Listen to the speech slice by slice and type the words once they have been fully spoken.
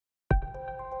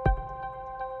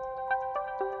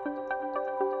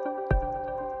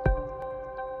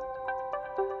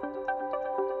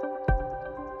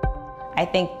I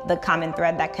think the common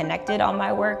thread that connected all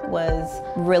my work was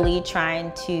really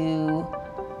trying to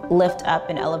lift up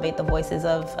and elevate the voices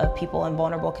of people in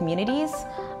vulnerable communities.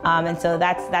 And so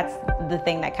that's the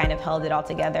thing that kind of held it all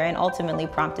together and ultimately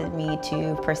prompted me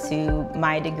to pursue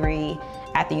my degree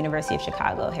at the University of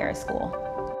Chicago Harris School.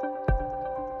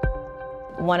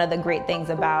 One of the great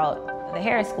things about the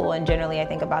Harris School, and generally I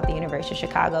think about the University of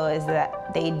Chicago, is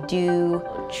that they do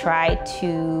try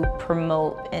to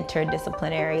promote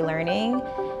interdisciplinary learning.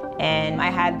 And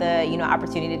I had the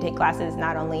opportunity to take classes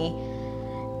not only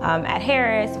at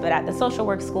Harris, but at the social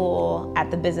work school,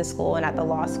 at the business school, and at the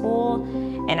law school.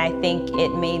 And I think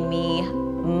it made me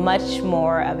much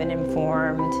more of an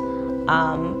informed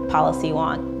policy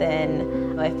wonk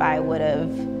than if I would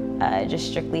have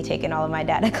just strictly taken all of my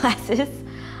data classes.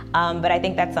 But I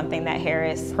think that's something that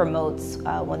Harris promotes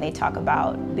when they talk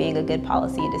about being a good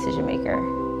policy decision maker.